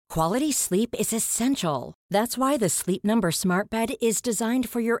Quality sleep is essential. That's why the Sleep Number Smart Bed is designed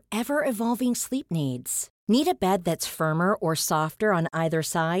for your ever-evolving sleep needs. Need a bed that's firmer or softer on either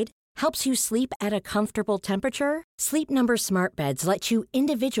side? Helps you sleep at a comfortable temperature? Sleep Number Smart Beds let you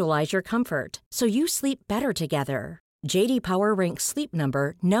individualize your comfort, so you sleep better together. J.D. Power ranks Sleep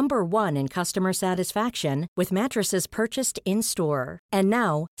Number number 1 in customer satisfaction with mattresses purchased in-store. And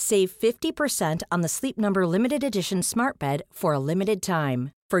now, save 50% on the Sleep Number Limited Edition Smart Bed for a limited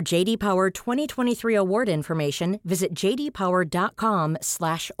time. For J.D. Power 2023 award information, visit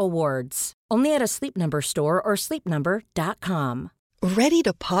jdpower.com/awards. Only at a Sleep Number store or sleepnumber.com. Ready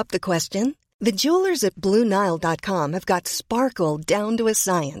to pop the question? The jewelers at BlueNile.com have got sparkle down to a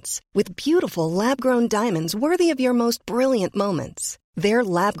science with beautiful lab-grown diamonds worthy of your most brilliant moments. Their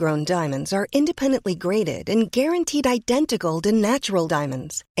lab-grown diamonds are independently graded and guaranteed identical to natural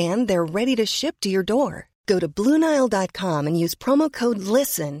diamonds, and they're ready to ship to your door. Go to BlueNile.com and use promo code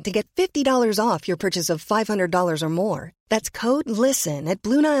LISTEN to get $50 off your purchase of $500 or more. That's code LISTEN at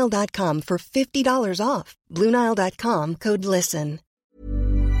BlueNile.com for $50 off. BlueNile.com, code LISTEN.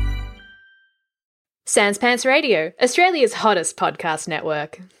 Sans Pants Radio, Australia's hottest podcast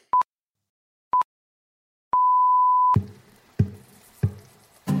network.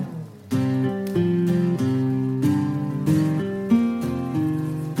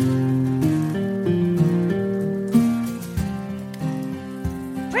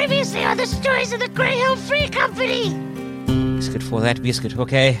 Previously on the stories of the Greyhound Free Company. Biscuit for that biscuit.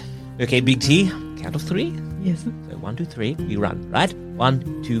 Okay, Big T. Count of 3. Yes. So 1, 2, 3. We run, right?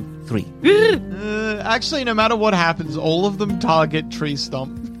 1, 2, 3. Actually, no matter what happens, all of them target Tree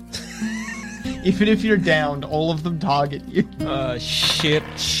Stump. Even if you're downed, all of them target you. Shit.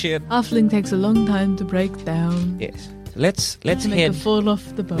 Halfling takes a long time to break down. Yes. Let's To make head. the fall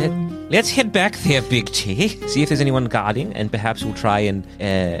off the bone. Let's head back there, Big T. See if there's anyone guarding, and perhaps we'll try and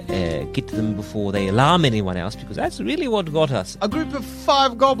get to them before they alarm anyone else, because that's really what got us. A group of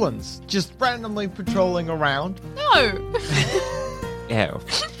 5 goblins just randomly patrolling around No! Oh.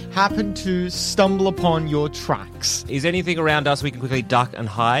 happen to stumble upon your tracks. Is anything around us we can quickly duck and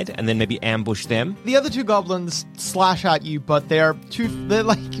hide, and then maybe ambush them? The other 2 goblins slash at you, but they're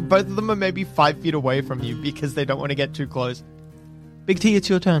like, both of them are maybe 5 feet away from you because they don't want to get too close. Big T, it's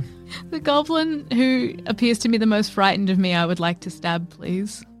your turn. The goblin who appears to be the most frightened of me, I would like to stab,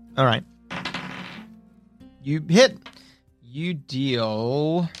 please. All right. You hit. You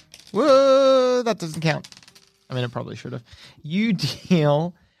deal... Whoa, that doesn't count. I mean, it probably should have. You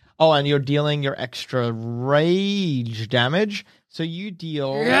deal... Oh, and you're dealing your extra rage damage. So you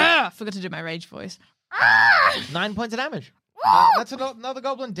deal... Yeah! I forgot to do my rage voice. 9 points of damage. That's another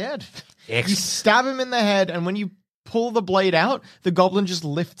goblin dead. You Excellent. stab him in the head, and when you pull the blade out, the goblin just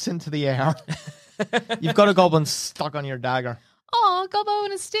lifts into the air. You've got a goblin stuck on your dagger. Oh, gobbo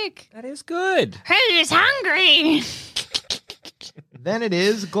and a stick. That is good. Who's hungry? Then it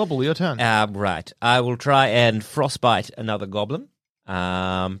is Global, your turn. Right. I will try and frostbite another goblin.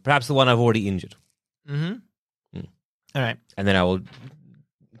 Perhaps the one I've already injured. Mm-hmm. All right. And then I will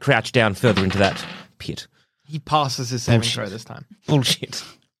crouch down further into that pit. He passes his saving Bullshit. throw this time. Bullshit.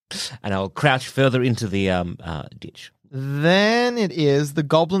 And I'll crouch further into the ditch. Then it is the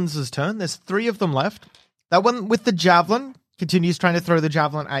goblins' turn. There's 3 of them left. That one with the javelin continues trying to throw the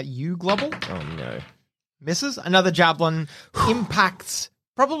javelin at you, Global. Oh, no. Misses. Another javelin impacts,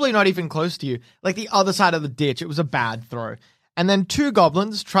 probably not even close to you, like the other side of the ditch. It was a bad throw. And then 2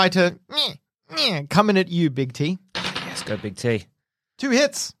 goblins try to come in at you, Big T. Yes, go Big T. 2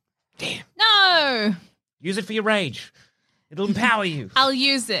 hits. No! Use it for your rage. It'll empower you. I'll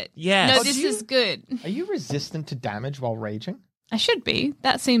use it. Yes. No, this is good. Are you resistant to damage while raging? I should be.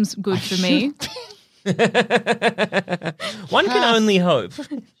 That seems good for me. One can only hope.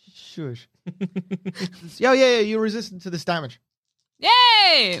 Shush. Yeah, you're resistant to this damage.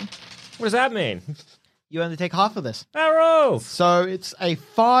 Yay! What does that mean? You only take half of this. Arrow! So it's a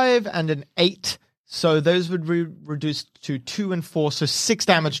 5 and an 8. So those would be reduced to 2 and 4, so 6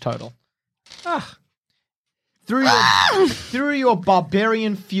 damage total. Through your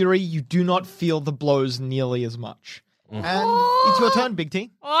barbarian fury, you do not feel the blows nearly as much. And it's your turn, Big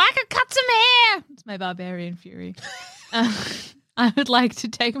T. Oh, I could cut some hair. It's my barbarian fury. I would like to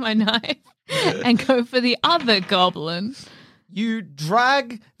take my knife and go for the other goblin. You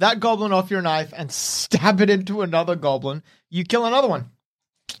drag that goblin off your knife and stab it into another goblin. You kill another one.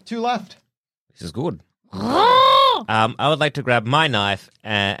 2 left. This is good. I would like to grab my knife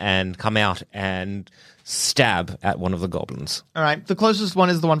and come out and stab at one of the goblins. All right. The closest one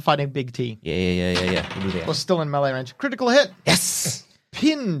is the one fighting Big T. Yeah. We'll do that. Or still in melee range. Critical hit. Yes!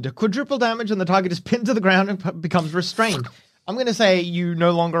 Pinned. Quadruple damage and the target is pinned to the ground and becomes restrained. I'm going to say you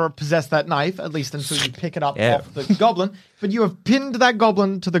no longer possess that knife, at least until you pick it up Yeah. off the goblin. But you have pinned that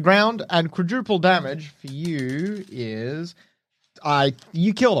goblin to the ground, and quadruple damage for you is...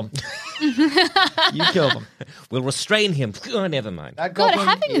 you killed him. You killed him. We'll restrain him. Oh, never mind. That God, goblin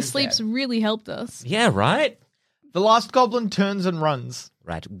having a is sleep's dead. really helped us. Yeah, right? The last goblin turns and runs.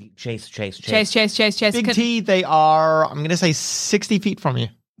 Right. Chase. Chase. Big T, they are, I'm going to say 60 feet from you.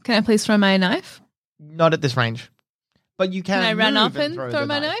 Can I please throw my knife? Not at this range. But you Can I run move up and throw throw the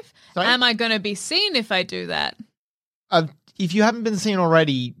my knife? Sorry? Am I going to be seen if I do that? If you haven't been seen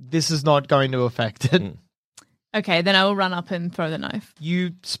already, this is not going to affect it. Okay, then I will run up and throw the knife.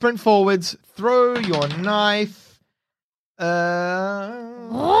 You sprint forwards, throw your knife. This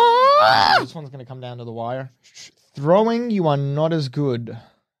one's going to come down to the wire. Throwing, you are not as good.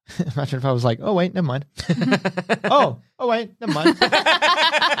 Imagine if I was like, oh, wait, never mind. oh, wait, never mind.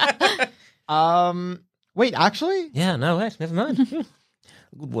 Wait, actually? Yeah, no, wait, never mind.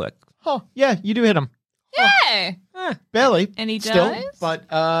 Good work. Oh, yeah, you do hit him. Yeah. Barely. And he still, dies? But,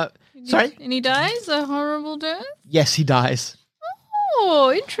 sorry? And he dies a horrible death? Yes, he dies.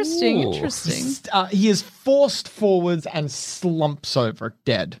 Oh, interesting, Ooh. interesting. He is forced forwards and slumps over,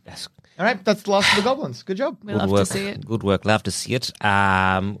 dead. That's All right, that's the last of the goblins. Good job. We good love work. to see it. Good work. Love to see it.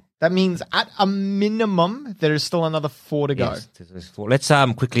 That means at a minimum, there is still another 4 to go. Yes, there's 4. Let's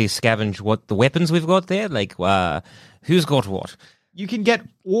quickly scavenge what the weapons we've got there. Like, who's got what? You can get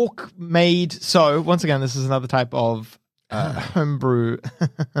orc made. So once again, this is another type of homebrew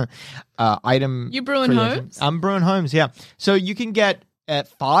item. You brewing creation. homes? I'm brewing homes. Yeah. So you can get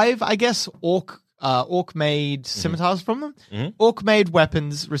 5, I guess, orc made scimitars from them. Orc made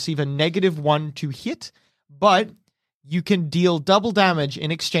weapons receive a -1 to hit, but you can deal double damage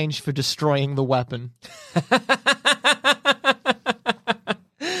in exchange for destroying the weapon.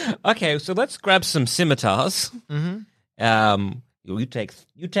 Okay, so let's grab some scimitars. You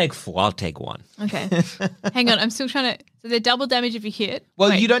take 4. I'll take 1. Okay. Hang on, I'm still trying to... So they're double damage if you hit? Well,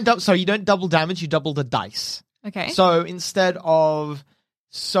 Wait. you don't double damage. You double the dice. Okay. So instead of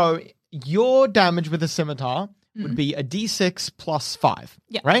your damage with a scimitar would be a d6 plus 5.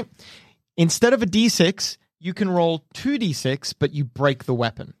 Yeah. Right? Instead of a d6, you can roll 2d6, but you break the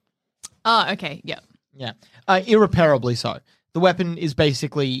weapon. Oh, okay, yeah. Yeah. Irreparably so. The weapon is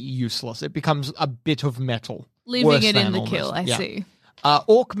basically useless. It becomes a bit of metal. Leaving Worse it in than the almost. kill, I Yeah. see.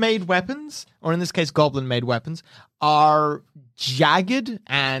 Orc-made weapons, or in this case, goblin-made weapons, are jagged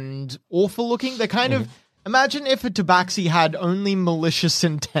and awful-looking. They're kind of... Imagine if a tabaxi had only malicious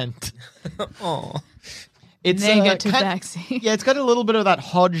intent. Oh. It's Mega kind- tabaxi. Yeah, it's got a little bit of that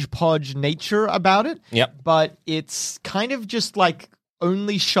hodgepodge nature about it. Yep. But it's kind of just like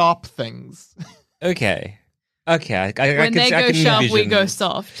only sharp things. Okay. I When can, they I go can sharp, we envision. go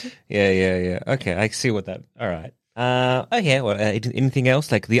soft. Yeah. Okay, I see what that... All right. Okay, well, anything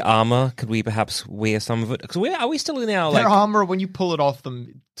else? Like the armor, could we perhaps wear some of it? Because are we still in our, Their like... armor, when you pull it off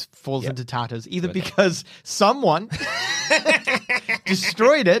them, it falls into tatters. Either because someone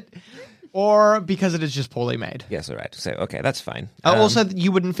destroyed it, or because it is just poorly made. Yes, all right. So, okay, that's fine. Also,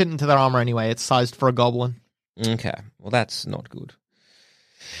 you wouldn't fit into their armor anyway. It's sized for a goblin. Okay, well, that's not good.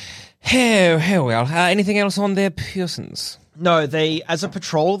 Well. Anything else on their persons? No, they, as a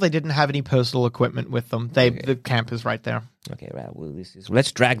patrol, they didn't have any personal equipment with them. The camp is right there. Okay, right. Well,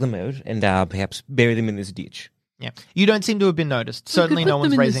 let's drag them out and perhaps bury them in this ditch. Yeah. You don't seem to have been noticed. Certainly no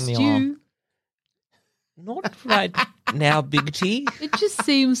one's raising the alarm. Not right now, Big T. It just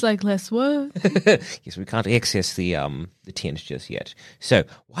seems like less work. Yes, we can't access the tent just yet. So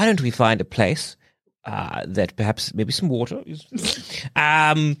why don't we find a place that perhaps maybe some water is,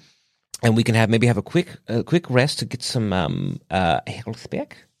 and we can have a quick rest to get some health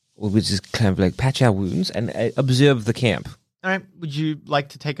back, or we just kind of like patch our wounds and observe the camp. All right. Would you like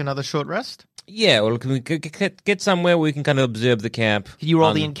to take another short rest? Yeah, well, can we get somewhere where we can kind of observe the camp? Can you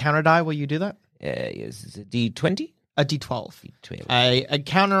roll the encounter die while you do that? Yes, is it D20? A d12. D12. A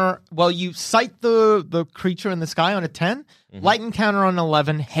counter, well, you sight the creature in the sky on a 10, light encounter on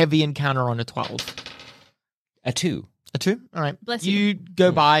 11, heavy encounter on a 12. A 2. A 2? All right. Bless you. you.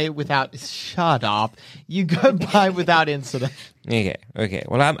 Go by without... Shut up. You go by without incident. Okay.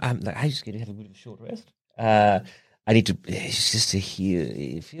 Well, I just get to have a bit of a short rest. I need to just to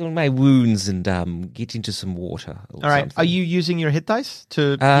feel my wounds and get into some water. Or All right. something. Are you using your hit dice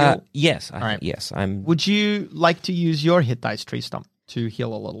to heal? Yes. right. Yes. I'm. Would you like to use your hit dice, Tree Stump, to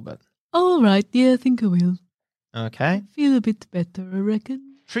heal a little bit? All right, yeah, I think I will. Okay. Feel a bit better, I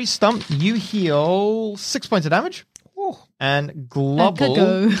reckon. Tree Stump, you heal 6 points of damage. And Glubble,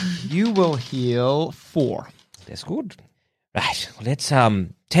 go. you will heal 4. That's good. Right. Well, let's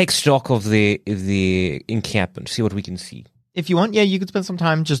take stock of the encampment. See what we can see. if you want, you could spend some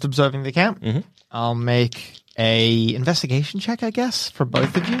time just observing the camp. Mhm. I'll make a investigation check, I guess, for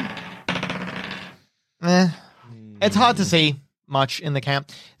both of you. It's hard to see much in the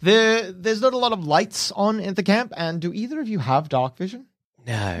camp. There's not a lot of lights on in the camp, and do either of you have dark vision?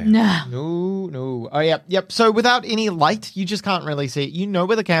 No. No. No. Oh, yep. So without any light, you just can't really see it. You know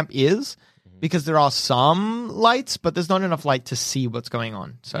where the camp is because there are some lights, but there's not enough light to see what's going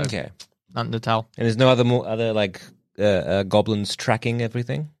on. So Okay. nothing to tell. And there's no other like goblins tracking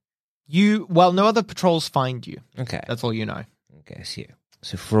everything? No other patrols find you. Okay. That's all you know. Okay,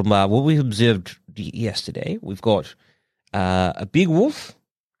 so from what we observed yesterday, we've got a big wolf,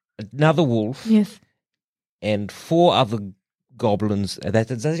 another wolf, Yes. and 4 other goblins.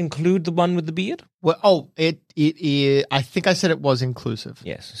 Does that include the one with the beard? Well, it is. I think I said it was inclusive.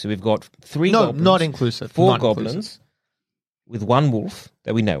 Yes. So we've got 3 No, goblins. not inclusive. 4 Not goblins inclusive. with 1 wolf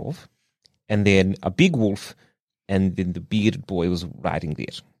that we know of, and then a big wolf, and then the bearded boy was riding there.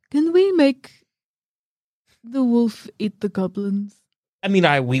 Can we make the wolf eat the goblins? I mean,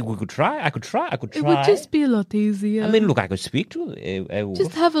 we could try. I could try. It would just be a lot easier. I mean, look, I could speak to a wolf.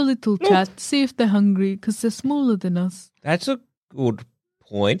 Just have a little chat, see if they're hungry, because they're smaller than us. That's a good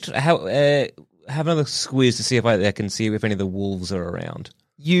point. Have another squeeze to see if I can see if any of the wolves are around.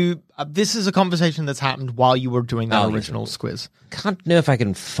 This is a conversation that's happened while you were doing that original squiz. Can't know if I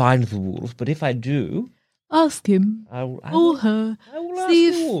can find the wolves, but if I do, Ask him or her. I will See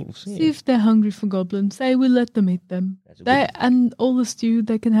ask the wolves. See if they're hungry for goblins. They will let them eat them. And all the stew,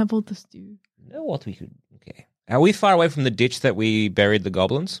 they can have all the stew. You know what we could? Okay, are we far away from the ditch that we buried the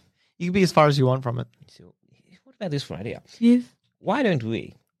goblins? You can be as far as you want from it. So, what about this for an idea? Yes. Why don't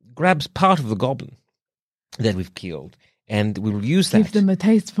we grab part of the goblin that we've killed, and we'll use that Give them a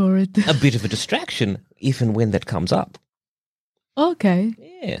taste for it. a bit of a distraction if and when that comes up. Okay.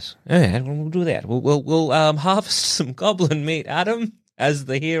 Yes. All right, we'll do that. We'll harvest some goblin meat, Adam, as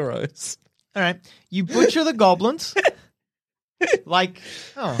the heroes. All right. You butcher the goblins.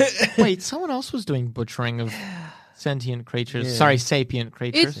 Wait, someone else was doing butchering of sentient creatures. Yeah. Sorry, sapient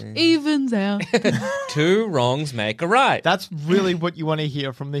creatures. It evens out. 2 wrongs make a right. That's really what you want to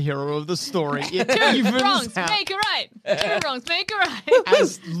hear from the hero of the story. It evens Wrongs, out. make it right. 2 wrongs, make it right.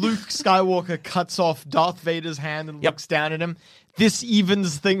 As Luke Skywalker cuts off Darth Vader's hand and looks down at him, this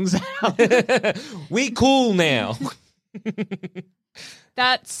evens things out. We cool now.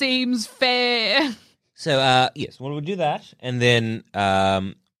 That seems fair. So, yes, well, we'll do that. And then,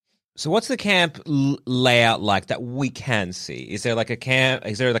 so what's the camp layout like that we can see? Is there like a camp?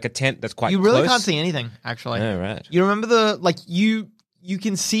 Is there like a tent that's quite You really close? can't see anything, actually. Oh, right. You remember you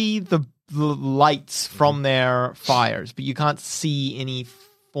can see the lights from their fires, but you can't see any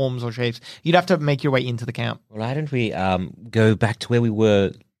forms or shapes. You'd have to make your way into the camp. Well, why don't we go back to where we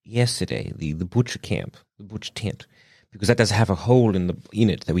were yesterday, the butcher camp, the butcher tent, because that does have a hole in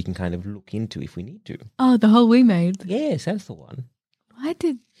it that we can kind of look into if we need to. Oh, the hole we made. Yes, that's the one. I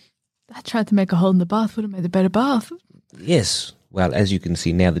tried to make a hole in the bath, would have made a better bath. Yes. Well, as you can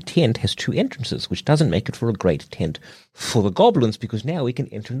see now, the tent has 2 entrances, which doesn't make it for a great tent for the goblins, because now we can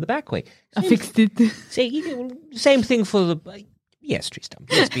enter in the back way. I fixed it. Same thing for the... Yes, Tristan.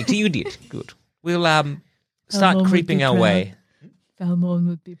 Yes, BT, you did. Good. We'll start Felmorn creeping would be our proud. way. Felmorn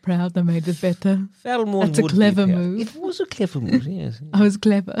would be proud I made it better. Felmorn That's a would be clever proud. move. It was a clever move, yes. I was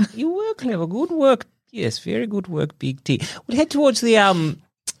clever. You were clever. Good work. Yes, very good work, Big T. We'll head towards the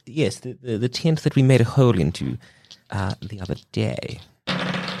the tent that we made a hole into the other day.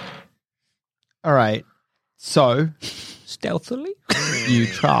 All right. So Stealthily? you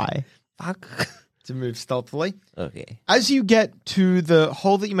try Fuck. to move stealthily. Okay. As you get to the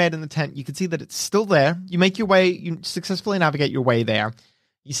hole that you made in the tent, you can see that it's still there. You make your way, you successfully navigate your way there.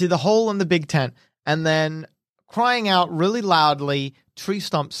 You see the hole in the big tent, and then crying out really loudly, Tree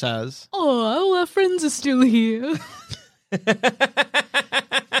Stump says, Oh, all our friends are still here.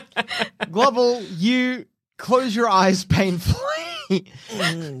 Glubble, you close your eyes painfully.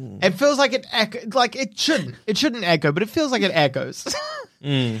 It feels like it shouldn't echo, but it feels like it echoes.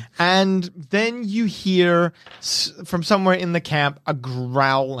 And then you hear from somewhere in the camp a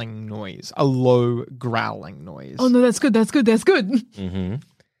growling noise, a low growling noise. Oh, no, that's good. Mm-hmm.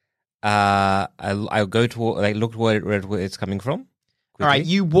 I'll go to look where it's coming from. All right,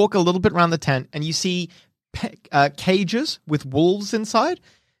 you walk a little bit around the tent and you see cages with wolves inside.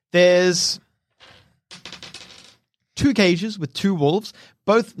 There's 2 cages with 2 wolves.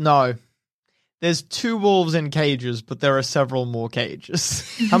 There's 2 wolves in cages, but there are several more cages.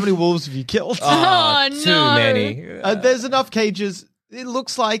 How many wolves have you killed? Oh, Too no. many. There's enough cages. It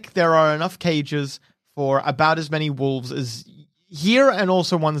looks like there are enough cages for about as many wolves as here, and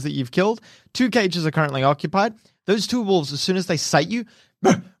also ones that you've killed. 2 cages are currently occupied. Those two wolves, as soon as they sight you,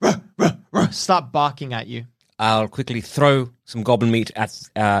 start barking at you. I'll quickly throw some goblin meat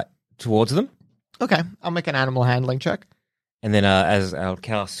towards them. Okay, I'll make an animal handling check. And then as I'll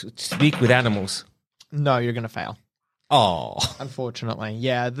cast Speak with Animals. No, you're going to fail. Oh. Unfortunately.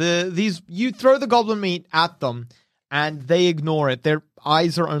 Yeah, you throw the goblin meat at them and they ignore it. Their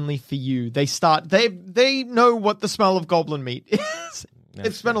eyes are only for you. They know what the smell of goblin meat is.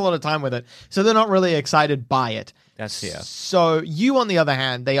 They've spent a lot of time with it. So they're not really excited by it. That's yeah. So you, on the other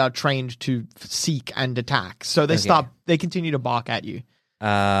hand, they are trained to seek and attack. So they continue to bark at you.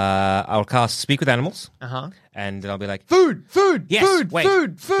 I'll cast Speak with Animals. And then I'll be like, Food! Yes, food! wait.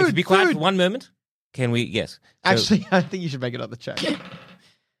 Food! If you be quiet food. for 1 moment, can we? Yes. So- Actually, I think you should make another check.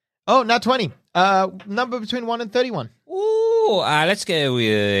 Oh, not 20. Number between 1 and 31. Ooh, let's go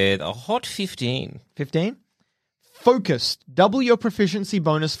with a hot 15. 15. Focused. Double your proficiency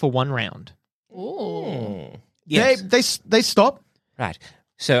bonus for 1 round. Ooh. Yes. They stop. Right.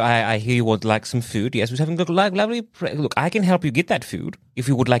 So I hear you would like some food. Yes, we're having a lovely... Look, I can help you get that food if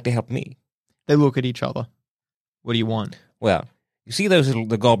you would like to help me. They look at each other. What do you want? Well, you see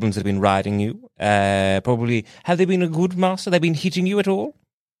the goblins that have been riding you? Probably... Have they been a good master? Have they been hitting you at all?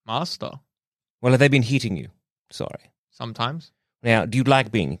 Master. Well, have they been hitting you? Sorry. Sometimes. Now, do you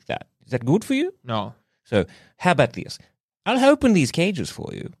like being that? Is that good for you? No. So, how about this? I'll open these cages for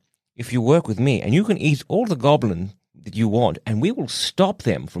you if you work with me, and you can eat all the goblin that you want, and we will stop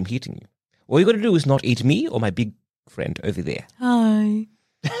them from hitting you. All you got to do is not eat me or my big friend over there. Hi.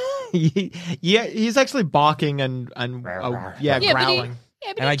 Yeah, he's actually barking and growling.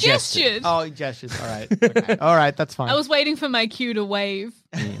 But And I he gestured. gestured. Oh, he gestures. All right. Okay. All right, that's fine. I was waiting for my cue to wave.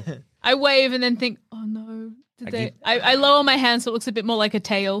 I wave and then think, oh no. I lower my hand so it looks a bit more like a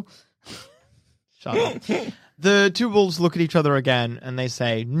tail. Shut up. The two wolves look at each other again and they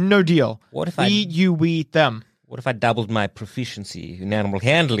say, no deal. What if we eat you, we eat them. What if I doubled my proficiency in animal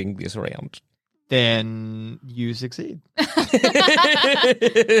handling this round? Then you succeed.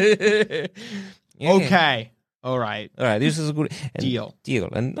 Yeah. Okay. All right. All right, this is a good Deal.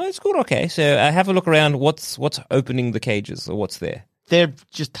 And no, it's good. Okay, so have a look around. What's opening the cages, or what's there? They're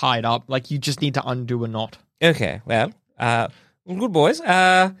just tied up. Like, you just need to undo a knot. Okay, well, good boys.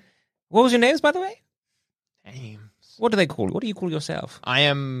 What was your names, by the way? Names. What do they call you? What do you call yourself? I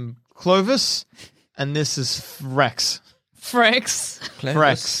am Clovis, and this is Rex. Frex.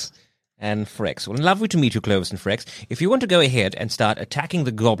 Clovis and Frex. Well, lovely to meet you, Clovis and Frex. If you want to go ahead and start attacking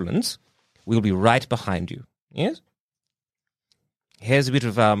the goblins, we'll be right behind you. Yes? Here's a bit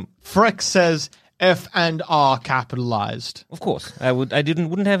of Frex says F and R capitalized, Of course,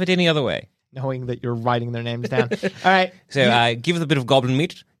 wouldn't have it any other way. knowing that you're writing their names down. All right. So I give them a bit of goblin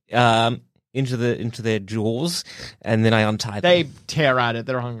meat into their jaws, and then I untie them. They tear at it.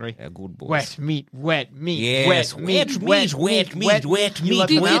 They're hungry. They're good boys. Wet meat, wet meat, Yes, wet meat, You let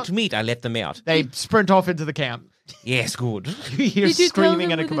them out? meat. I let them out. They sprint off into the camp. Yes, good. You hear Did you screaming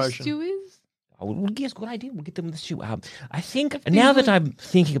tell and a them what commotion. the stew is? Oh, well, yes, good idea. We'll get them the stew. I think now that I'm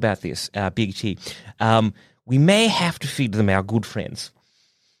thinking about this, Big T, we may have to feed them our good friends.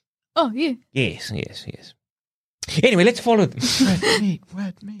 Oh, yeah. Yes. Anyway, let's follow them.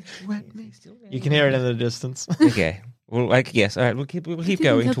 Wet meat. You can hear it in the distance. Okay. Well, yes. All right. We'll keep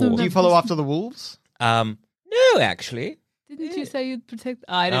going help them towards. Do you follow after the wolves? No, actually. Didn't you say you'd protect?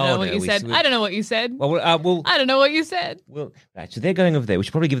 I don't Oh, know what no, you we- said. we- I don't know what you said. Well, we'll I don't know what you said. right. So they're going over there. We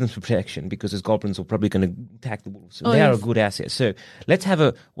should probably give them some protection because those goblins are probably going to attack the wolves. So Oh, they are a yes. good asset. So let's have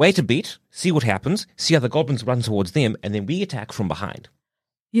a wait a bit, see what happens, see how the goblins run towards them, and then we attack from behind.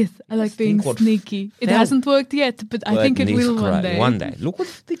 Yes, I like being think what sneaky. It Fel- hasn't worked yet, but I think it Goodness will one Christ, day. One day. Look what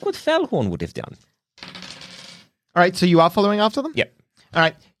Falhorn would have done. All right, so you are following after them? Yep. All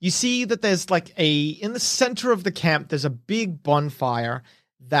right. You see that there's in the center of the camp, there's a big bonfire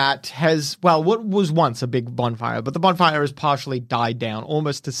that has, what was once a big bonfire, but the bonfire has partially died down,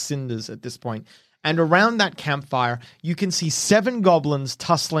 almost to cinders at this point. And around that campfire, you can see 7 goblins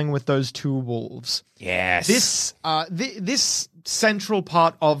tussling with those 2 wolves. Yes. This central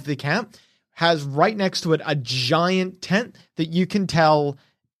part of the camp has right next to it a giant tent that you can tell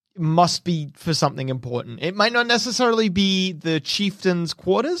must be for something important. It might not necessarily be the chieftain's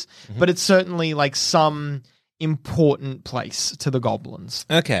quarters, but it's certainly like some important place to the goblins.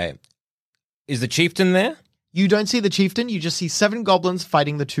 Okay. Is the chieftain there? You don't see the chieftain, you just see 7 goblins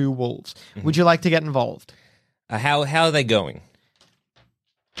fighting the 2 wolves. Would you like to get involved? How are they going?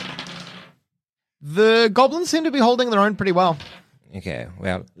 The goblins seem to be holding their own pretty well. Okay.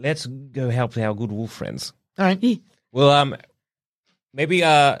 Well, let's go help our good wolf friends. All right. Well, maybe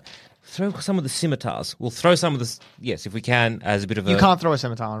throw some of the scimitars. We'll throw some of the yes, if we can, as a bit of a. You can't throw a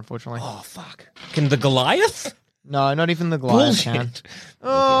scimitar, unfortunately. Oh fuck! Can the Goliath? No, not even the Goliath can. Bullshit.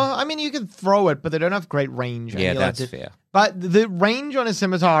 Oh, I mean, you can throw it, but they don't have great range. and Yeah, you like that's to- fair. But the range on a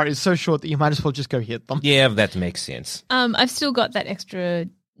scimitar is so short that you might as well just go hit them. Yeah, that makes sense. I've still got that extra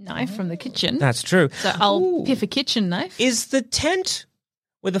knife from the kitchen. That's true. So I'll Ooh. piff a kitchen knife. Is the tent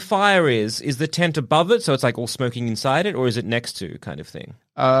where the fire is the tent above it, so it's like all smoking inside it, or is it next to kind of thing?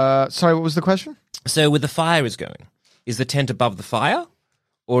 Sorry, what was the question? So where the fire is going, is the tent above the fire,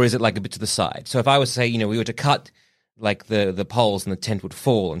 or is it like a bit to the side? So if I was to say, we were to cut like the poles and the tent would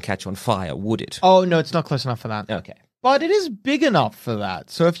fall and catch on fire, would it? Oh, no, it's not close enough for that. Okay. But it is big enough for that.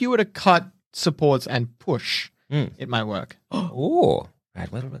 So if you were to cut supports and push, it might work. Oh,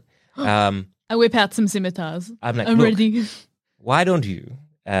 right. Well, I whip out some scimitars. I'm like, I'm look, ready. why don't you?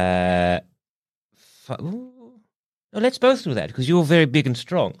 No, let's both do that because you're very big and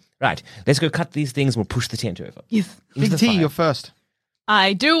strong. Right. Let's go cut these things and we'll push the tent over. Yes. Into Big the T, fire. you're first.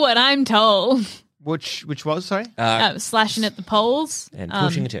 I do what I'm told. Which was, sorry? Slashing at the poles And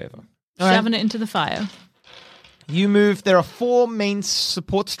pushing it over. All shoving it into the fire. You move. There are 4 main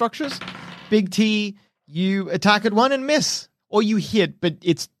support structures. Big T, you attack at one and miss. Or you hit, but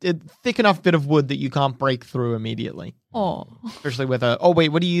it's a thick enough bit of wood that you can't break through immediately. Oh, Especially with a... Oh, wait,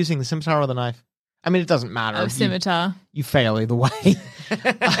 what are you using? The scimitar or the knife? I mean, it doesn't matter. scimitar. You fail either way.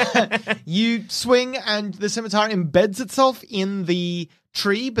 You swing and the scimitar embeds itself in the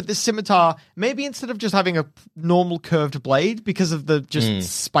tree, but the scimitar, maybe instead of just having a normal curved blade, because of the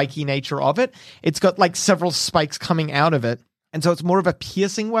just spiky nature of it, it's got like several spikes coming out of it. And so it's more of a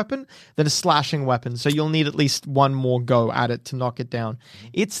piercing weapon than a slashing weapon. So you'll need at least one more go at it to knock it down.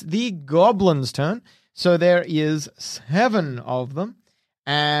 It's the goblin's turn. So there is 7 of them.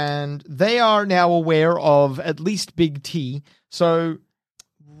 And they are now aware of at least Big T. So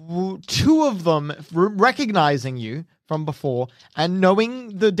 2 of them, recognizing you from before and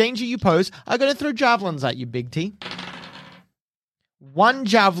knowing the danger you pose, are going to throw javelins at you, Big T. 1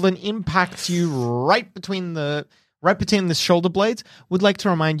 javelin impacts you right between the shoulder blades. Would like to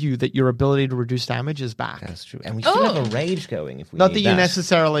remind you that your ability to reduce damage is back. That's true. And we still have a rage going if we Not need that you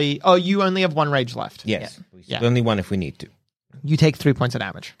necessarily... Oh, you only have 1 rage left. Yes. Yeah. Only one if we need to. You take 3 points of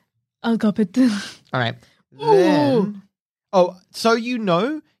damage. I'll cop it. All right. Then... Oh, so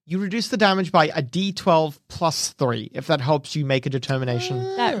you reduce the damage by a d12 plus 3, if that helps you make a determination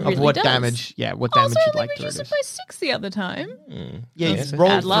That of really what does. damage you'd Also, like they to reduced reduce. it by 6 the other time. Yeah, Yes. roll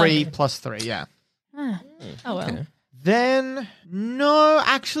Bad luck. 3 plus 3, yeah. Oh well. Okay. Then, no,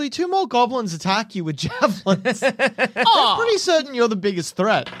 actually, 2 more goblins attack you with javelins. I'm Oh, pretty certain you're the biggest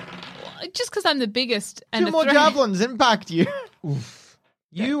threat. just because I'm the biggest and 2 a more threat. javelins impact you.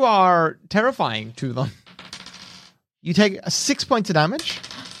 You are terrifying to them. You take 6 points of damage,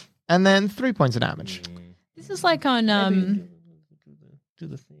 and then 3 points of damage. This is like on Do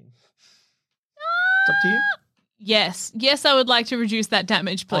the thing. It's up to you. Yes, I would like to reduce that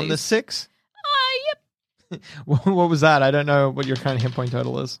damage, please. On the 6. Yep. What was that? I don't know what your current hit point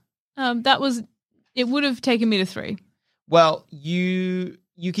total is. It would have taken me to 3. Well, you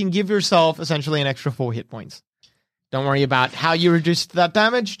can give yourself essentially an extra 4 hit points. Don't worry about how you reduced that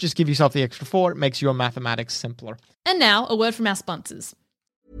damage. Just give yourself the extra 4. It makes your mathematics simpler. And now, a word from our sponsors.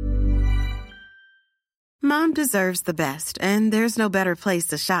 Mom deserves the best, and there's no better place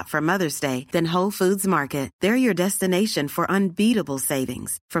to shop for Mother's Day than Whole Foods Market. They're your destination for unbeatable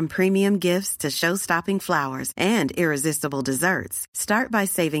savings, from premium gifts to show-stopping flowers and irresistible desserts. Start by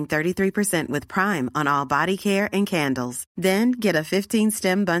saving 33% with Prime on all body care and candles. Then get a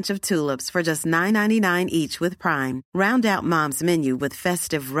 15-stem bunch of tulips for just $9.99 each with Prime. Round out Mom's menu with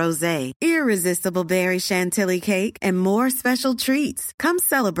festive rosé, irresistible berry chantilly cake, and more special treats. Come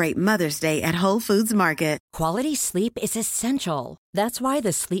celebrate Mother's Day at Whole Foods Market. Quality sleep is essential. That's why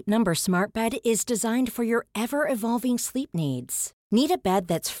the Sleep Number Smart Bed is designed for your ever-evolving sleep needs. Need a bed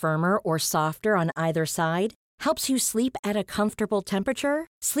that's firmer or softer on either side? Helps you sleep at a comfortable temperature?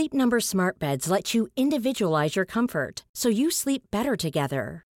 Sleep Number Smart Beds let you individualize your comfort, so you sleep better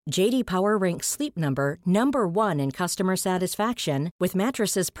together. J.D. Power ranks Sleep Number number 1 in customer satisfaction with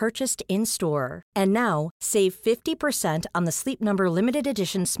mattresses purchased in-store. And now, save 50% on the Sleep Number Limited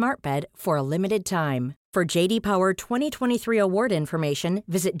Edition Smart Bed for a limited time. For J.D. Power 2023 award information,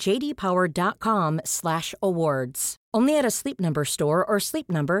 visit jdpower.com/awards. Only at a Sleep Number store or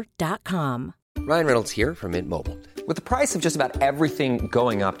sleepnumber.com. Ryan Reynolds here from Mint Mobile. With the price of just about everything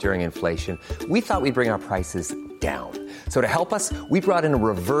going up during inflation, we thought we'd bring our prices down. So to help us, we brought in a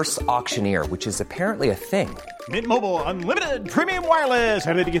reverse auctioneer, which is apparently a thing. Mint Mobile Unlimited Premium Wireless.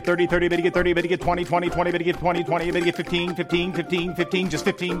 How to get 30, 30, bit to get 30, bit to get 20, 20, 20, bit to get 20, 20, bit to get 15, 15, 15, 15, just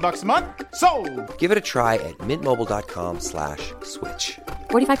 $15 a month? Sold! Give it a try at mintmobile.com/switch.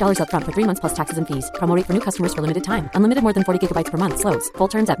 $45 up front for 3 months plus taxes and fees. Promo rate for new customers for limited time. Unlimited more than 40 gigabytes per month. Slows full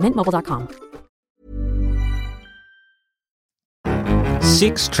terms at mintmobile.com.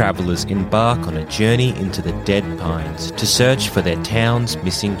 6 travellers embark on a journey into the Dead Pines to search for their town's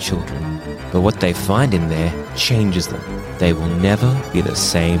missing children. But what they find in there changes them. They will never be the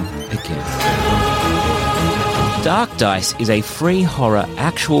same again. Dark Dice is a free horror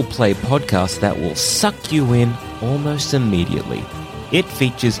actual play podcast that will suck you in almost immediately. It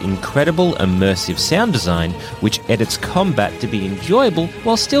features incredible immersive sound design, which edits combat to be enjoyable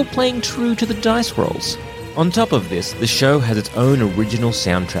while still playing true to the dice rolls. On top of this, the show has its own original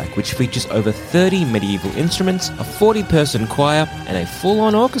soundtrack, which features over 30 medieval instruments, a 40-person choir, and a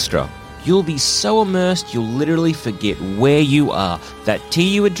full-on orchestra. You'll be so immersed you'll literally forget where you are. That tea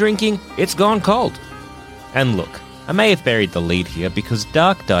you were drinking, it's gone cold. And look, I may have buried the lead here because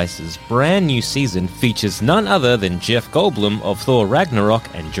Dark Dice's brand new season features none other than Jeff Goldblum of Thor Ragnarok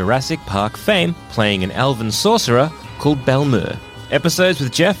and Jurassic Park fame playing an elven sorcerer called Belmur. Episodes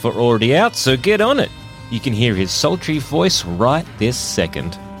with Jeff are already out, so get on it. You can hear his sultry voice right this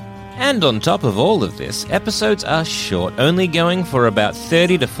second. And on top of all of this, episodes are short, only going for about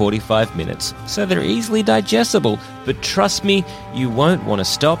 30 to 45 minutes, so they're easily digestible, but trust me, you won't want to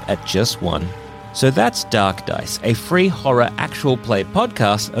stop at just one. So that's Dark Dice, a free horror actual play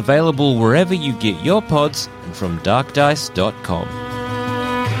podcast available wherever you get your pods and from darkdice.com.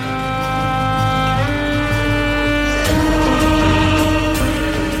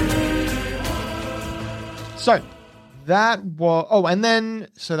 So that was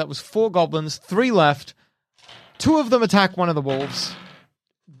so that was 4 goblins, 3 left. 2 of them attack one of the wolves.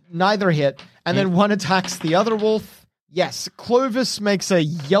 Neither hit, and then one attacks the other wolf. Yes, Clovis makes a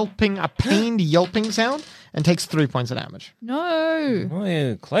pained yelping sound and takes 3 points of damage. No.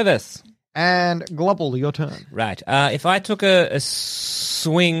 Oh, Clovis. And Glubble, your turn. Right. If I took a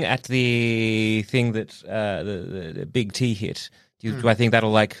swing at the thing that the big T hit, do I think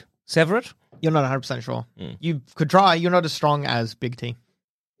that'll sever it? You're not 100% sure. You could try. You're not as strong as Big T. You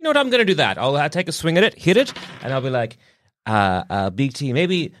know what? I'm going to do that. I'll take a swing at it, hit it, and I'll be like, Big T,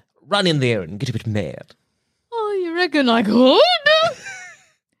 maybe run in there and get a bit mad. Oh, you reckon I could?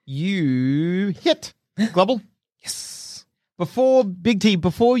 You hit. Glubble. Yes. Before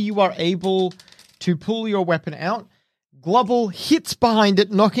you are able to pull your weapon out, Glubble hits behind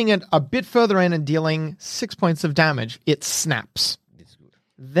it, knocking it a bit further in and dealing 6 points of damage. It snaps.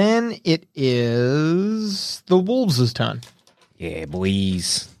 Then it is the wolves' turn. Yeah,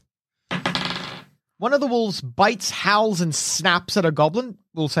 boys. One of the wolves bites, howls, and snaps at a goblin,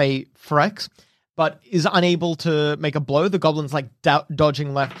 we'll say Frex, but is unable to make a blow. The goblin's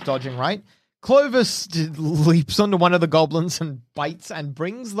dodging left, dodging right. Clovis leaps onto one of the goblins and bites and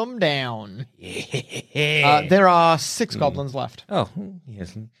brings them down. Yeah. There are 6 goblins left. Oh,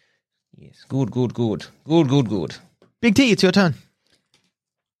 yes. Yes. Good. Big T, it's your turn.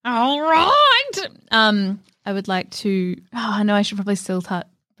 All right. I would like to. Oh, I know I should probably still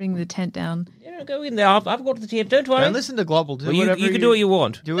bring the tent down. Yeah, go in there. I've got the tent. Don't worry. Don't listen to Global. You can do what you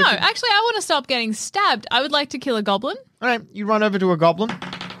want. No, actually, I want to stop getting stabbed. I would like to kill a goblin. All right, you run over to a goblin.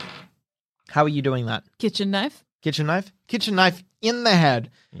 How are you doing that? Kitchen knife. Kitchen knife in the head.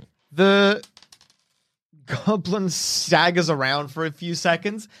 The goblin staggers around for a few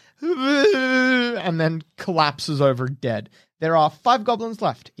seconds and then collapses over dead. There are 5 goblins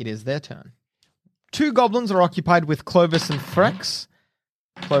left. It is their turn. 2 goblins are occupied with Clovis and Frex.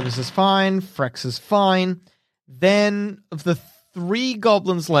 Clovis is fine. Frex is fine. Then, of the 3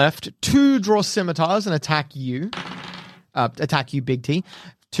 goblins left, 2 draw scimitars and attack you. Big T.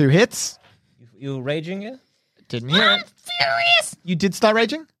 2 hits. You raging yet? Didn't hear it. I'm furious. You did start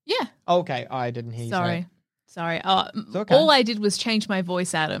raging? Yeah. Okay, I didn't hear you say it. Sorry. Okay. All I did was change my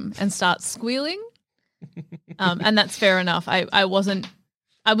voice at him and start squealing. And that's fair enough. I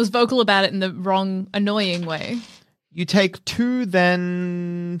was vocal about it in the wrong, annoying way. You take 2,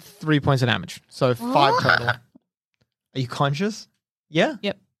 then 3 points of damage. So 5 total. Are you conscious? Yeah?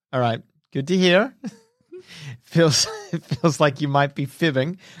 Yep. All right. Good to hear. It feels like you might be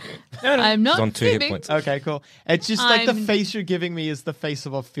fibbing. No. I'm not on 2 hit fibbing. points. Okay, cool. It's just the face you're giving me is the face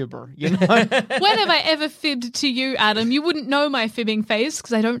of a fibber, you know? When have I ever fibbed to you, Adam? You wouldn't know my fibbing face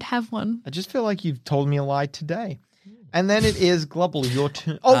because I don't have one. I just feel like you've told me a lie today. And then it is Glubble, your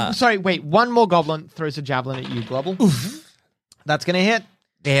turn. Oh, sorry, wait. One more goblin throws a javelin at you, Glubble. Oof. That's going to hit.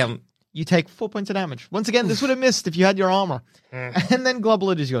 Damn. You take 4 points of damage. Once again, this would have missed if you had your armor. And then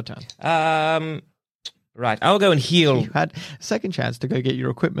Globble, it is your turn. Right, I'll go and heal. You had a second chance to go get your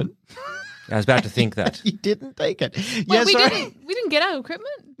equipment. I was about to think that. You didn't take it. Wait, we didn't get our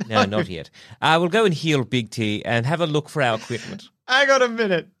equipment? No, not yet. I will go and heal Big T and have a look for our equipment. I got a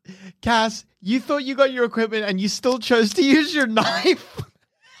minute. Cass, you thought you got your equipment and you still chose to use your knife?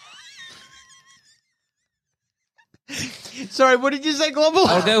 Sorry, what did you say, Global?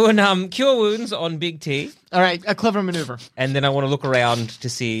 I'll go and cure wounds on Big T. All right, a clever maneuver. And then I want to look around to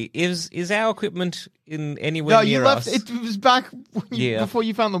see, is our equipment in anywhere near us? It was back before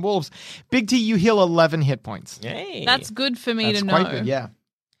you found the wolves. Big T, you heal 11 hit points. Hey. That's good for me to know. That's quite good, yeah.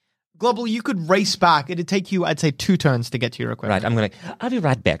 Global, you could race back. It'd take you, I'd say, 2 turns to get to your equipment. Right, I'll be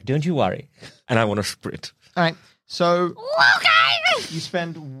right back. Don't you worry. And I want to sprint. All right, so you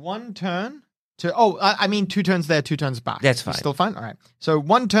spend 1 turn to... Oh, I mean 2 turns there, 2 turns back. That's fine. Still fine? All right. So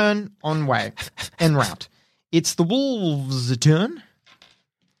 1 turn on way, en route. It's the wolves' turn.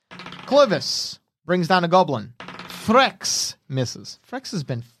 Clovis brings down a goblin. Frex misses. Frex has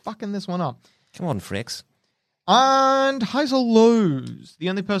been fucking this one up. Come on, Frex. And Hazel Lowe's, the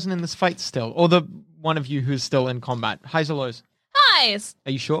only person in this fight still, or the one of you who's still in combat. Hazel Lowe's. Highs.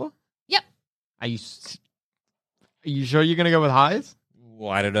 Are you sure? Yep. Are you sure you're going to go with highs?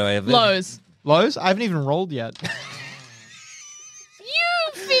 Well, I don't know. Lows. Lows? I haven't even rolled yet.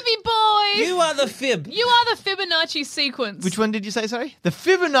 You Fibby boy! You are the fib. You are the Fibonacci sequence. Which one did you say, sorry? The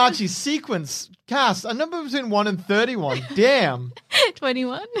Fibonacci sequence. Cass, a number between 1 and 31. Damn.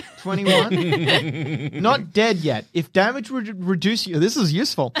 21. 21? Not dead yet. If damage would reduce you... This is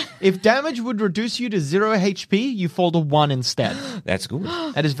useful. If damage would reduce you to 0 HP, you fall to 1 instead. That's good.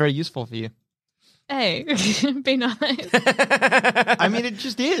 That is very useful for you. Hey, be nice. I mean, it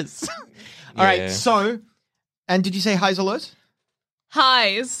just is. All right, so... And did you say highs or lows?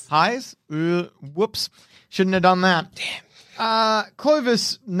 Highs. Highs? Whoops. Shouldn't have done that. Damn.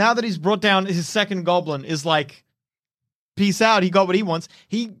 Clovis, now that he's brought down his second goblin, is like, peace out. He got what he wants.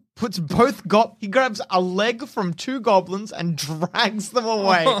 He puts he grabs a leg from 2 goblins and drags them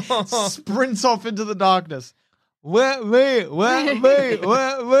away. Sprints off into the darkness. Wait.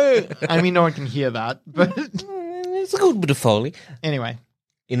 I mean, no one can hear that, but it's a good bit of Foley. Anyway.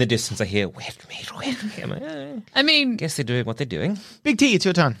 In the distance, I hear, wait. I mean... Guess they're doing what they're doing. Big T, it's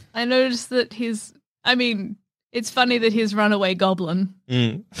your turn. I noticed that it's funny that his runaway goblin.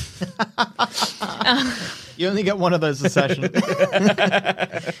 You only get one of those a session.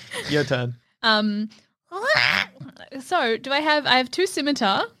 Your turn. So, I have 2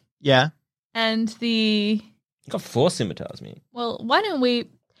 scimitar. Yeah. And You got 4 scimitars, me. Well, why don't we...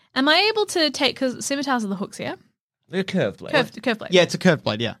 Am I able to take... Because scimitars are the hooks, yeah? They're curved blade. Curved blade. Yeah, it's a curved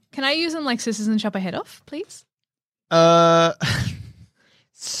blade, yeah. Can I use them like scissors and chop a head off, please?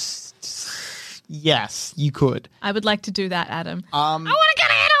 Yes, you could. I would like to do that, Adam. I want to get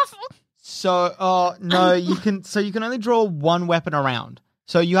a head off. So, no, you can only draw 1 weapon around.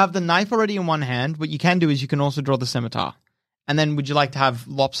 So you have the knife already in one hand. What you can do is you can also draw the scimitar. And then would you like to have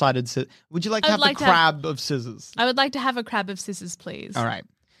lopsided scissors? Would you like to have the crab of scissors? I would like to have a crab of scissors, please. All right.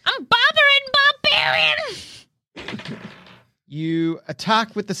 I'm barbarian. You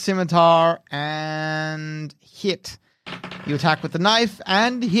attack with the scimitar and hit. You attack with the knife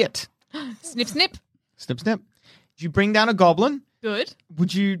and hit. Snip, snip. Snip, snip. Did you bring down a goblin? Good.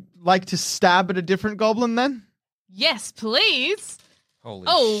 Would you like to stab at a different goblin then? Yes, please. Holy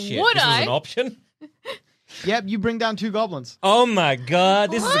shit. Would this I? is an option? Yep, you bring down 2 goblins. Oh my god,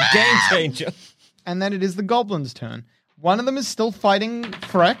 this is a game changer. And then it is the goblin's turn. One of them is still fighting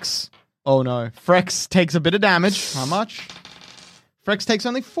Frex. Oh no. Frex takes a bit of damage. How much? Frex takes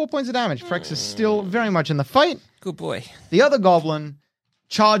only 4 points of damage. Frex is still very much in the fight. Good boy. The other goblin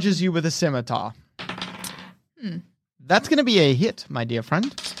charges you with a scimitar. That's going to be a hit, my dear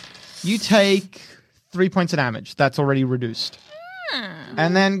friend. You take 3 points of damage. That's already reduced.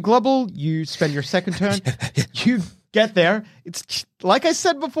 And then, Globble, you spend your second turn. You get there. It's, like I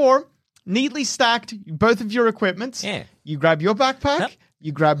said before, neatly stacked, both of your equipments. Yeah. You grab your backpack.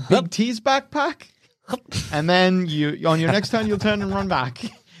 You grab Big T's backpack. And then on your next turn, you'll turn and run back.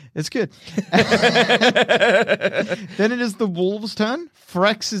 It's good. Then it is the wolves' turn.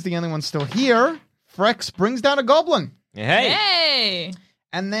 Frex is the only one still here. Frex brings down a goblin. Hey.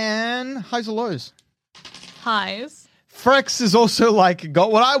 And then highs or lows? Highs. Frex is also like,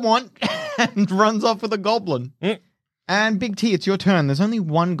 got what I want, and runs off with a goblin. And Big T, it's your turn. There's only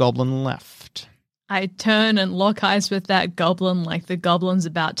 1 goblin left. I turn and lock eyes with that goblin like the goblin's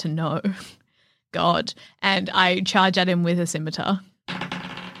about to know. God. And I charge at him with a scimitar.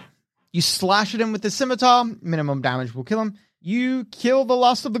 You slash at him with the scimitar. Minimum damage will kill him. You kill the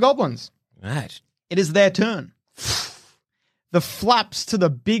last of the goblins. Right. It is their turn. The flaps to the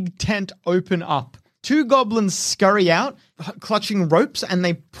big tent open up. 2 goblins scurry out, clutching ropes, and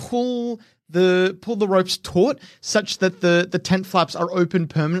they pull the ropes taut such that the tent flaps are open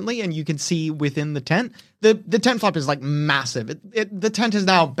permanently and you can see within the tent. The tent flap is like massive. The tent has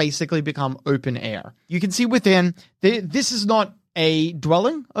now basically become open air. You can see within. This is not a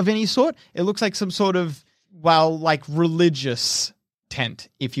dwelling of any sort. It looks like some sort of, well, like religious tent,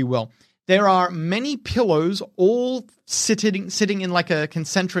 if you will. There are many pillows all sitting in like a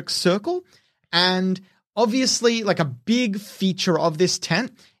concentric circle. And obviously, like a big feature of this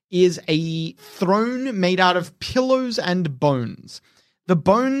tent is a throne made out of pillows and bones. The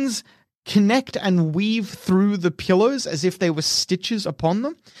bones connect and weave through the pillows as if they were stitches upon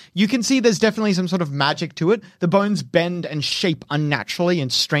them. You can see there's definitely some sort of magic to it. The bones bend and shape unnaturally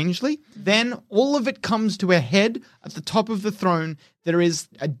and strangely. Then all of it comes to a head at the top of the throne. There is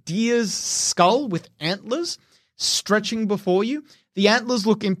a deer's skull with antlers stretching before you. The antlers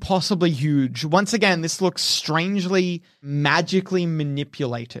look impossibly huge. Once again, this looks strangely, magically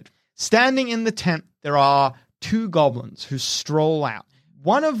manipulated. Standing in the tent, there are 2 goblins who stroll out.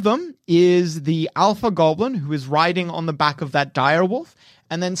 One of them is the alpha goblin who is riding on the back of that direwolf,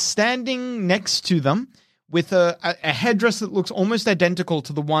 and then standing next to them with a headdress that looks almost identical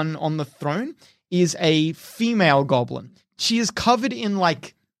to the one on the throne is a female goblin. She is covered in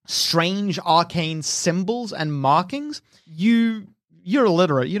like strange arcane symbols and markings. You're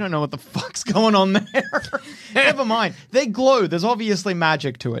illiterate. You don't know what the fuck's going on there. Never mind. They glow. There's obviously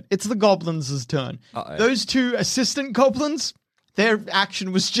magic to it. It's the goblins' turn. Uh-oh. Those 2 assistant goblins, their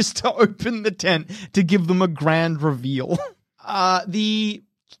action was just to open the tent to give them a grand reveal. The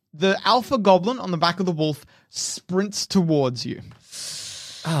alpha goblin on the back of the wolf sprints towards you.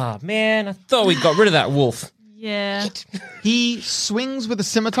 Ah, man, I thought we got rid of that wolf. Yeah. He swings with a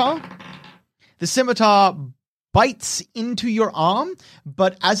scimitar. The scimitar bites into your arm,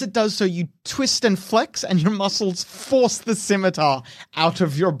 but as it does so, you twist and flex, and your muscles force the scimitar out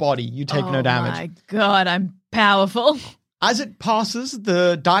of your body. You take no damage. Oh my god, I'm powerful. As it passes,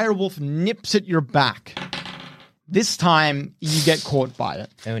 the direwolf nips at your back. This time, you get caught by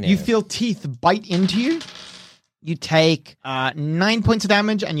it. Oh, no. You feel teeth bite into you. You take 9 points of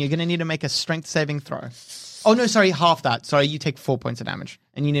damage, and you're going to need to make a strength saving throw. Oh, no, sorry, half that. Sorry, you take 4 points of damage,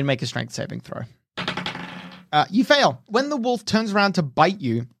 and you need to make a strength saving throw. You fail. When the wolf turns around to bite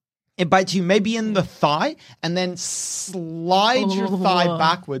you, it bites you maybe in the thigh and then slides your thigh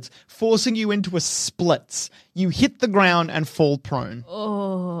backwards, forcing you into a splits. You hit the ground and fall prone.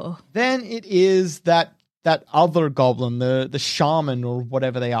 Oh. Then it is that other goblin, the shaman or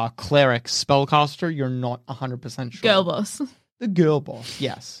whatever they are, cleric, spellcaster, you're not 100% sure. Girl boss. The girl boss,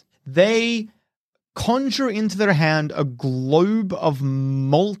 yes. They conjure into their hand a globe of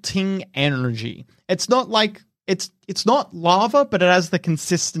molting energy. It's not like it's not lava, but it has the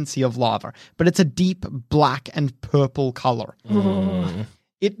consistency of lava. But it's a deep black and purple color.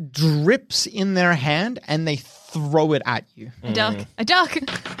 It drips in their hand and they throw it at you. I duck.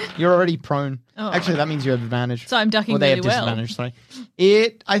 You're already prone. Oh. Actually, that means you have advantage. So I'm ducking or they really have disadvantage, sorry.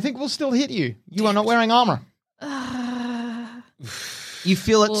 It, I think, will still hit you. You are not wearing armor. You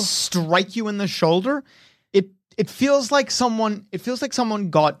feel it strike you in the shoulder. It feels like someone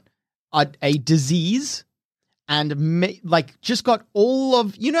got a disease and just got all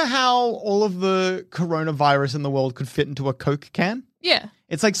of, you know how all of the coronavirus in the world could fit into a Coke can? Yeah.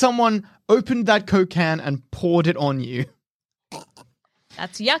 It's like someone opened that Coke can and poured it on you.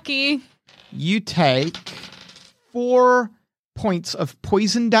 That's yucky. You take 4 points of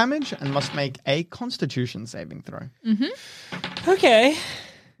poison damage and must make a Constitution saving throw. Mm-hmm. Okay.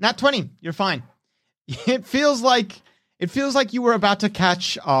 Nat 20. You're fine. It feels like you were about to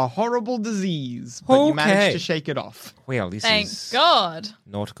catch a horrible disease, but you managed to shake it off. Well, this Thank is God.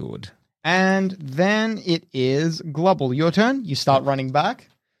 not good. And then it is Glubble. Your turn. You start running back.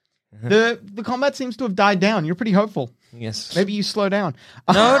 The combat seems to have died down. You're pretty hopeful. Yes. Maybe you slow down.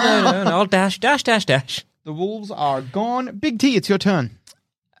 No. I'll dash. The wolves are gone. Big T, it's your turn.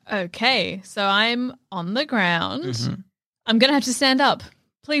 Okay, so I'm on the ground. Mm-hmm. I'm going to have to stand up.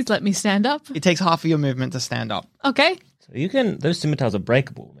 Please let me stand up. It takes half of your movement to stand up. Okay. So you can, those scimitars are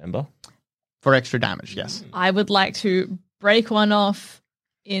breakable, remember? For extra damage, yes. I would like to break one off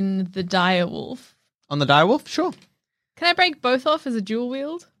in the direwolf. On the direwolf? Sure. Can I break both off as a dual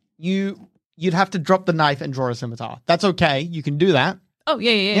wield? You'd have to drop the knife and draw a scimitar. That's okay. You can do that. Oh,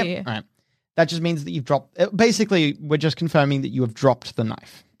 yeah. All right. That just means that you've dropped... Basically, we're just confirming that you have dropped the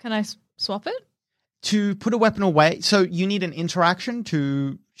knife. Can I swap it? to put a weapon away, so you need an interaction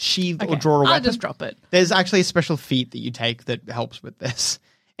to sheath or draw a weapon. I'll just drop it. There's actually a special feat that you take that helps with this.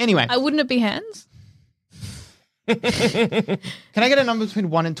 Anyway. Wouldn't it be hands? Can I get a number between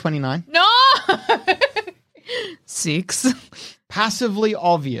 1 and 29? No! 6. Passively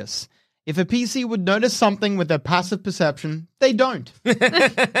obvious. If a PC would notice something with their passive perception, they don't.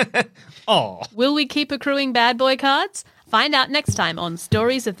 Oh. Will we keep accruing bad boy cards? Find out next time on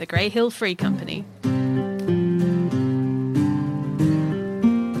Stories of the Grey Hill Free Company.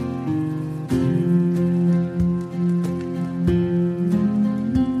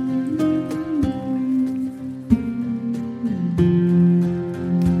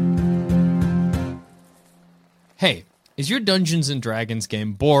 Hey, is your Dungeons & Dragons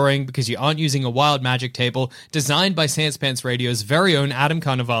game boring because you aren't using a wild magic table designed by Sans Pants Radio's very own Adam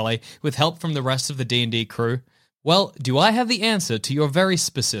Carnivale with help from the rest of the D&D crew? Well, do I have the answer to your very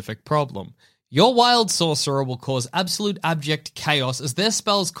specific problem? Your wild sorcerer will cause absolute abject chaos as their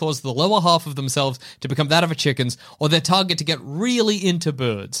spells cause the lower half of themselves to become that of a chicken's or their target to get really into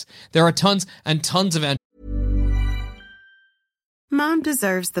birds. There are tons and tons of Mom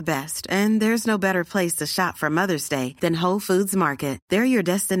deserves the best, and there's no better place to shop for Mother's Day than Whole Foods Market. They're your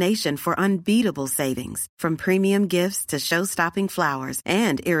destination for unbeatable savings, from premium gifts to show-stopping flowers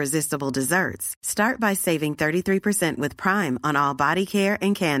and irresistible desserts. Start by saving 33% with Prime on all body care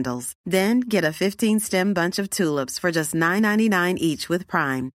and candles. Then get a 15-stem bunch of tulips for just $9.99 each with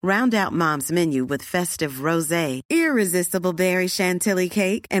Prime. Round out Mom's menu with festive rosé, irresistible berry chantilly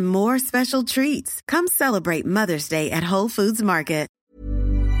cake, and more special treats. Come celebrate Mother's Day at Whole Foods Market.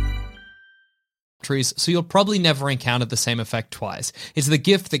 so you'll probably never encounter the same effect twice. It's the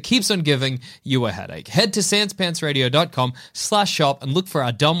gift that keeps on giving you a headache. Head to sanspantsradio.com/shop and look for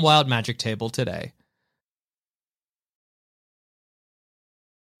our Dumb Wild Magic Table today.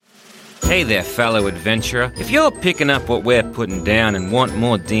 Hey there, fellow adventurer. If you're picking up what we're putting down and want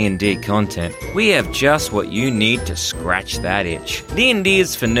more D&D content, we have just what you need to scratch that itch. D&D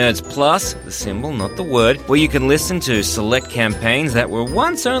is for Nerds Plus, the symbol, not the word, where you can listen to select campaigns that were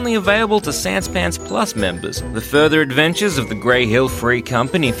once only available to Sans Pants Plus members. The further adventures of the Grey Hill Free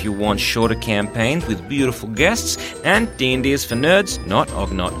Company if you want shorter campaigns with beautiful guests, and D&D is for Nerds, not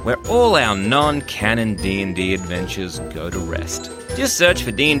Ognot, where all our non-canon D&D adventures go to rest. Just search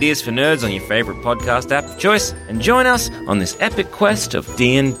for D&D is for Nerds on your favorite podcast app of choice and join us on this epic quest of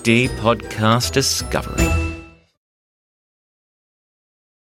D&D podcast discovery.